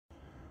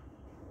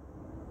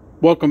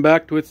Welcome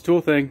back to It's Tool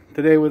Thing.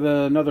 Today with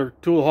another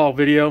tool haul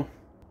video.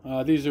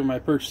 These are my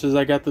purchases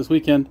I got this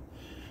weekend.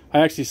 I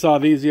actually saw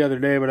these the other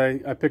day, but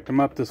I picked them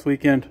up this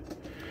weekend.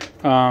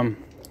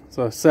 It's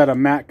a set of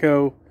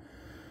Matco.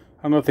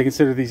 I don't know if they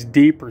consider these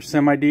deep or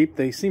semi-deep.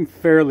 They seem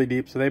fairly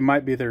deep, so they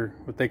might be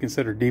what they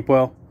consider deep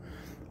well.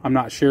 I'm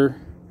not sure.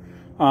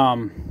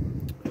 10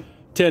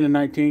 and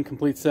 19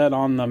 complete set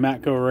on the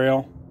Matco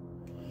rail.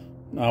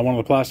 One of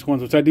the plastic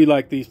ones, which I do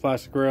like these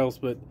plastic rails,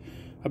 but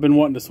I've been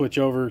wanting to switch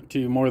over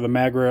to more of the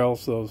mag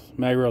rails, those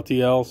mag rail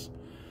TLs,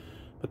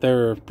 but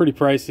they're pretty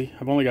pricey.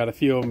 I've only got a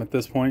few of them at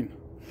this point.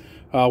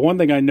 One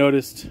thing I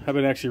noticed, I've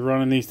been actually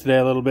running these today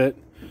a little bit,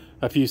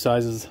 a few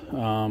sizes,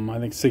 I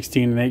think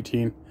 16 and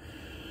 18,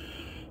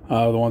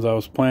 the ones I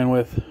was playing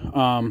with.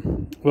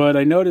 But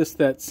I noticed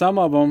that some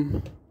of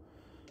them,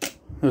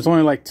 there's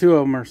only like 2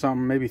 of them or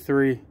something, maybe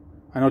 3.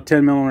 I know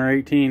 10 millimeter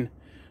 18.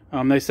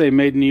 They say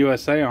made in the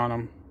USA on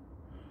them.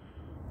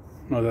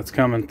 No, that's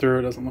coming through.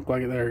 It doesn't look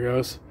like it. There it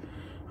goes.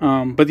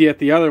 But yet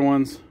the other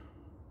ones,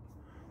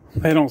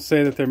 they don't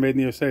say that they're made in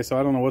the USA, so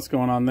I don't know what's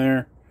going on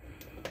there.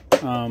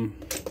 I mean,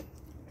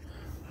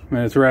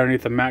 it's right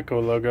underneath the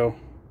Matco logo,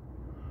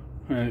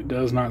 and it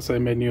does not say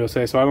made in the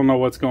USA, so I don't know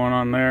what's going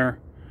on there.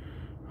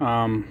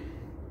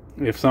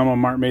 If some of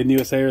them aren't made in the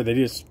USA or they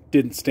just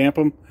didn't stamp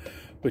them,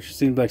 which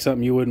seems like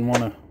something you wouldn't want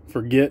to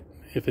forget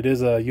if it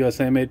is a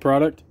USA made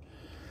product.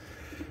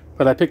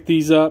 But I picked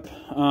these up.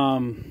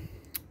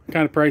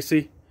 Kind of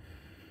pricey.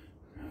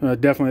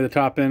 Definitely the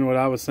top end, what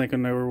I was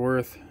thinking they were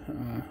worth.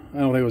 I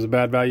don't think it was a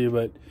bad value,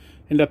 but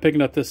ended up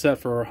picking up this set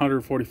for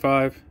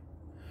 $145.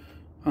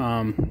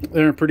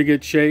 They're in pretty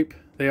good shape.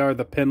 They are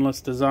the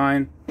pinless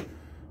design.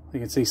 You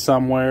can see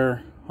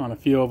somewhere on a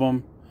few of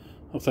them.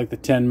 Looks like the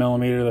 10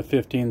 millimeter, the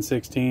 15,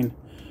 16,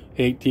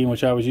 18,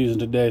 which I was using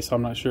today, so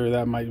I'm not sure.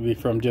 That might be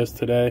from just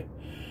today.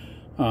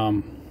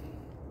 On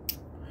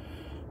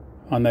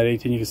that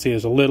 18, you can see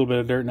there's a little bit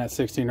of dirt in that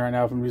 16 right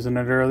now from using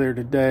it earlier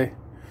today.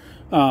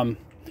 So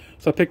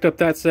I picked up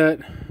that set.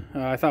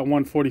 I thought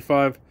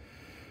 $145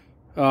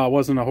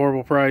 wasn't a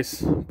horrible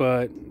price,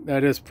 but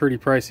that is pretty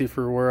pricey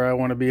for where I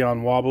want to be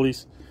on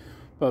wobblies.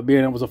 But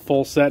being it was a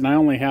full set, and I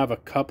only have a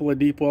couple of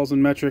deep wells in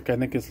metric. I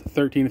think it's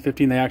 13 and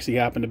 15. They actually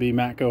happen to be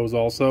Matco's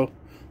also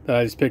that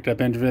I just picked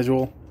up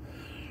individual.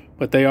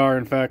 But they are,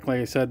 in fact,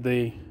 like I said,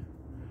 they're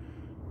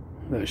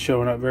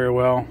showing up very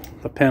well.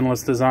 The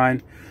pinless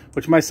design.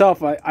 Which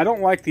myself, I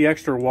don't like the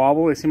extra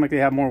wobble. They seem like they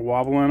have more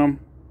wobble in them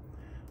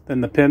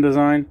than the pin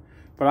design.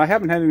 But I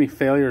haven't had any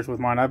failures with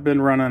mine. I've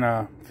been running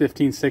a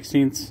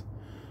 15/16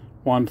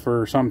 one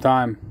for some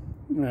time.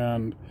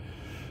 And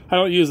I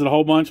don't use it a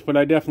whole bunch, but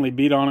I definitely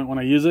beat on it when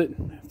I use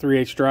it.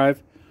 3/8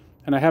 drive.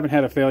 And I haven't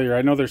had a failure.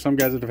 I know there's some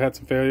guys that have had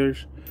some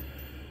failures.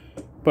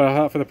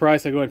 But for the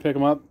price, I go ahead and pick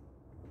them up.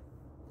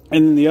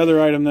 And then the other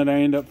item that I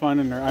end up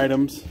finding are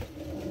items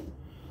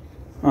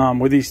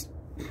with these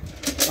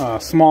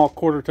small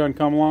quarter-ton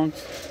come-alongs.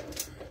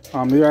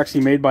 They're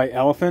actually made by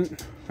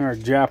Elephant. They're a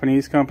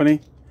Japanese company.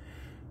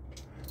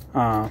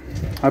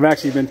 I've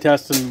actually been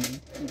testing,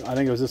 I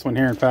think it was this one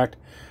here, in fact,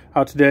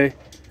 out today.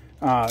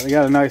 They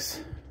got a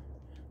nice,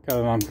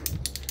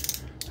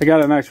 they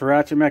got a nice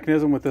ratchet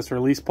mechanism with this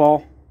release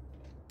pawl.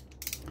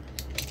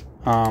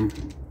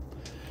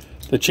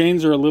 The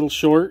chains are a little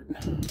short.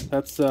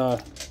 That's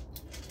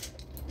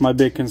my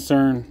big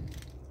concern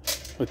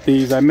with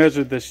these. I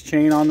measured this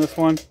chain on this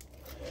one,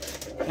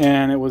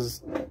 and it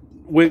was,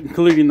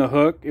 including the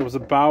hook, it was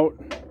about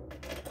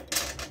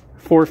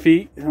 4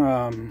 feet,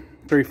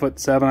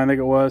 3'7", I think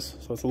it was.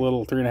 So it's a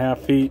little 3.5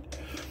 feet.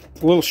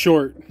 It's a little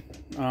short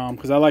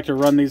because I like to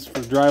run these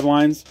for drive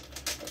lines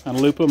and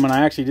loop them. And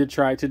I actually did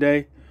try it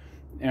today,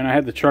 and I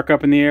had the truck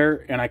up in the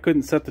air, and I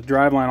couldn't set the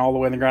drive line all the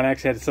way in the ground. I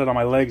actually had to set it on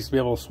my legs to be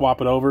able to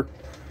swap it over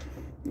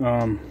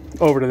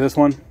to this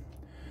one.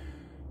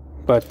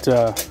 But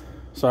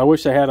so I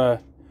wish I had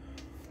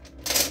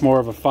more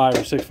of a 5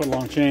 or 6 foot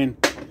long chain.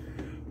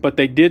 But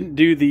they didn't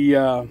do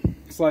the,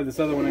 slide this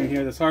other one in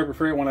here, this Harbor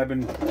Freight one I've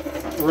been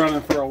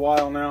running for a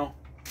while now,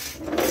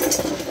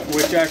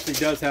 which actually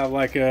does have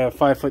like a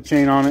 5-foot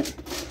chain on it.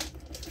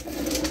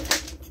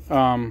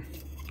 I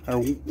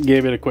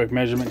gave it a quick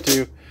measurement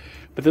too.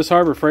 But this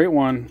Harbor Freight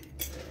one,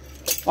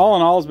 all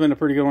in all, has been a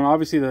pretty good one.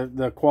 Obviously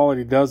the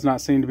quality does not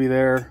seem to be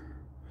there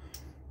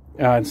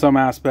in some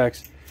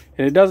aspects.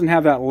 And it doesn't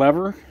have that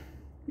lever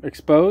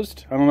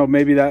exposed. I don't know,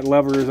 maybe that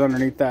lever is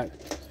underneath that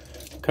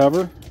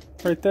cover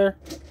right there.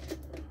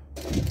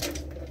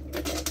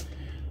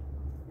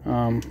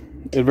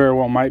 It very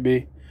well might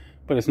be,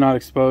 but it's not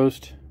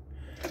exposed.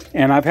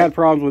 And I've had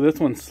problems with this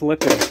one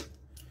slipping.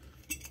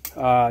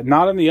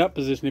 Not in the up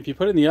position. If you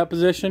put it in the up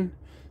position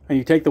and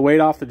you take the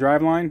weight off the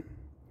drive line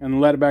and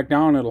let it back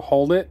down, it'll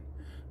hold it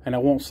and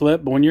it won't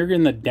slip. But when you're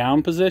in the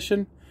down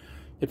position,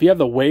 if you have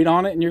the weight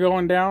on it and you're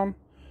going down,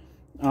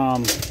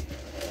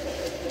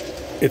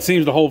 it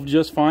seems to hold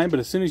just fine.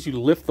 But as soon as you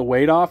lift the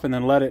weight off and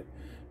then let it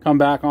come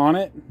back on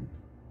it,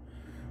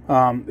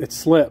 it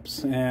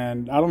slips.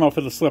 And I don't know if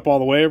it'll slip all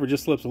the way or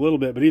just slips a little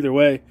bit, but either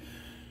way,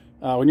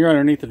 when you're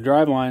underneath the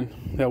drive line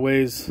that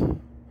weighs,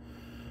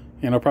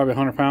 you know, probably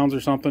 100 pounds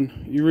or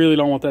something. You really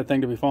don't want that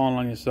thing to be falling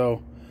on you.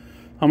 So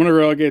I'm going to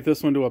relegate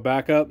this one to a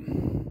backup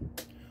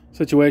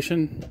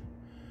situation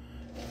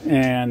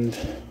and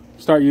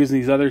start using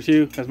these other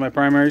two as my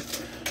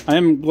primaries. I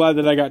am glad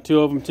that I got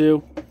two of them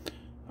too.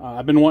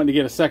 I've been wanting to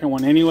get a second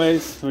one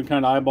anyways. I've been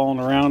kind of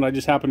eyeballing around. I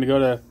just happened to go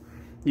to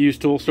the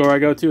used tool store I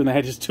go to, and they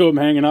had just two of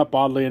them hanging up,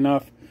 oddly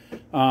enough.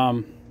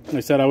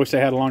 They said I wish they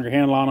had a longer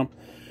handle on them.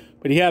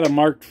 But he had them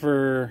marked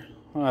for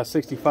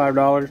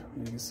 $65.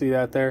 You can see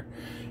that there.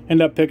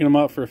 Ended up picking them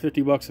up for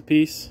 50 bucks a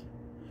piece,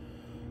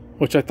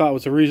 which I thought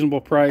was a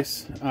reasonable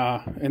price.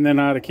 And then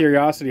out of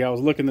curiosity, I was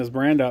looking this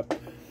brand up.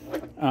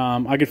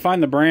 I could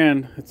find the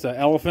brand. It's an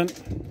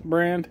Elephant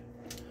brand.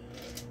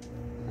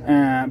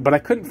 But I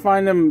couldn't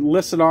find them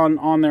listed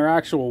on their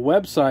actual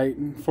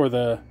website for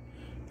the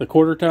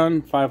quarter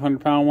ton,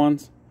 500-pound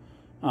ones.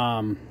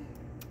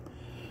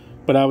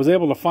 But I was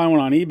able to find one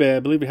on eBay. I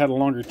believe it had a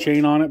longer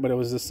chain on it, but it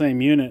was the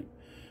same unit.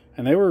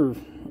 And they were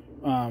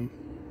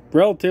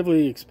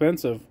relatively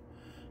expensive.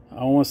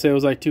 I want to say it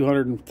was like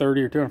 $230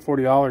 or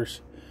 $240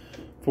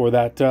 for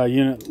that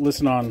unit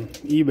listed on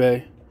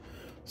eBay.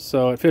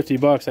 So at 50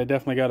 bucks, I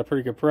definitely got a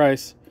pretty good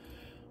price.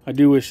 I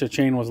do wish the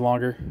chain was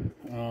longer,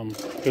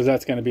 because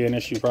that's going to be an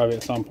issue probably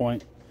at some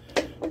point.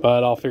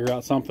 But I'll figure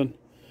out something.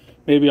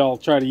 Maybe I'll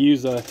try to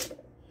use a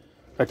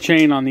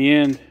chain on the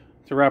end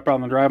to wrap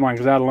around the driveline,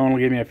 because that alone will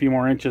give me a few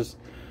more inches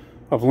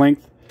of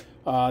length.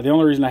 The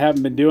only reason I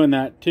haven't been doing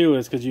that too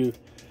is because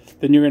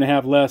then you're going to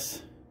have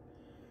less.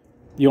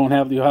 You'll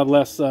have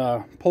less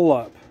pull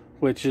up,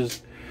 which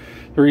is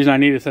the reason I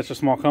needed such a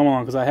small come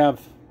along, because I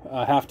have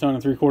a 1/2 ton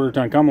and 3/4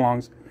 ton come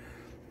alongs.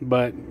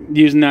 But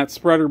using that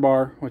spreader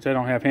bar, which I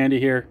don't have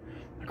handy here,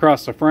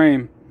 across the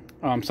frame,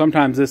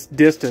 sometimes this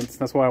distance,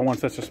 that's why I want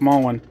such a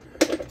small one,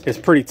 is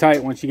pretty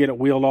tight once you get it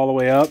wheeled all the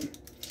way up.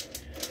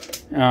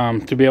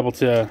 To be able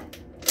to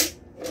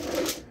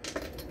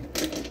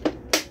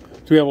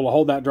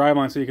hold that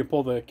driveline so you can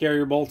pull the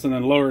carrier bolts and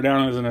then lower it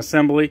down as an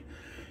assembly.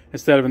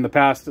 Instead of in the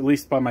past, at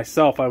least by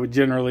myself, I would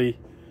generally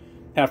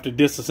have to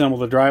disassemble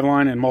the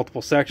driveline in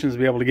multiple sections to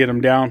be able to get them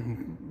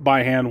down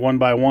by hand, one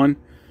by one.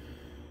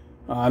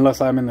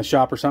 Unless I'm in the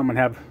shop or something and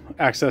have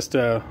access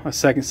to a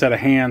second set of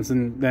hands,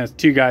 and then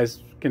two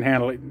guys can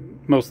handle it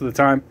most of the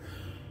time.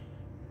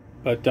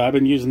 But I've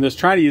been using this,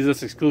 trying to use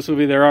this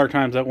exclusively. There are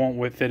times that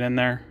won't fit in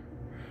there,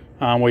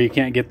 where you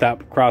can't get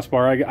that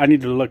crossbar. I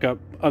need to look up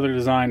other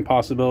design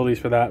possibilities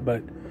for that,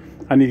 but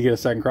I need to get a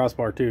second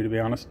crossbar too, to be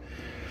honest.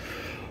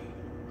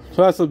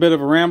 So that's a bit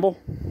of a ramble,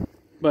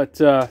 but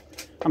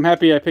I'm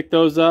happy I picked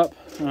those up.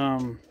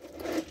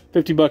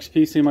 50 bucks a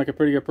piece seemed like a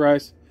pretty good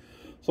price.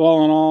 So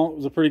all in all, it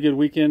was a pretty good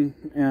weekend,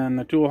 and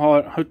the tool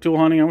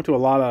hunting. I went to a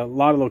lot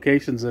of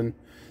locations, and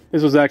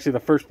this was actually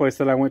the first place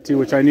that I went to,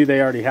 which I knew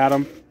they already had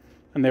them,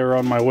 and they were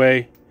on my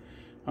way,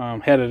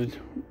 headed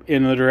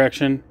in the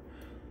direction.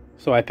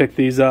 So I picked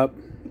these up,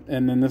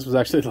 and then this was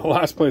actually the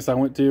last place I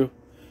went to,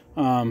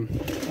 and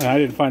I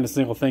didn't find a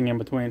single thing in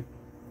between.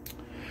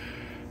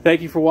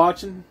 Thank you for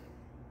watching.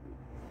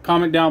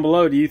 Comment down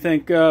below. Do you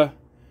think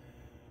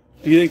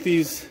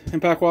these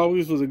Impact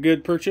Wobblies was a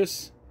good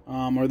purchase,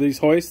 or these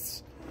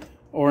hoists,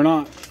 or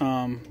not?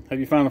 Have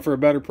you found them for a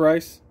better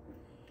price?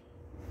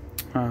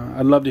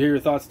 I'd love to hear your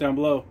thoughts down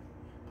below.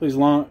 Please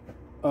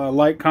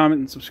like, comment,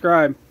 and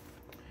subscribe.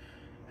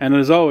 And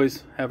as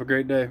always, have a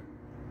great day.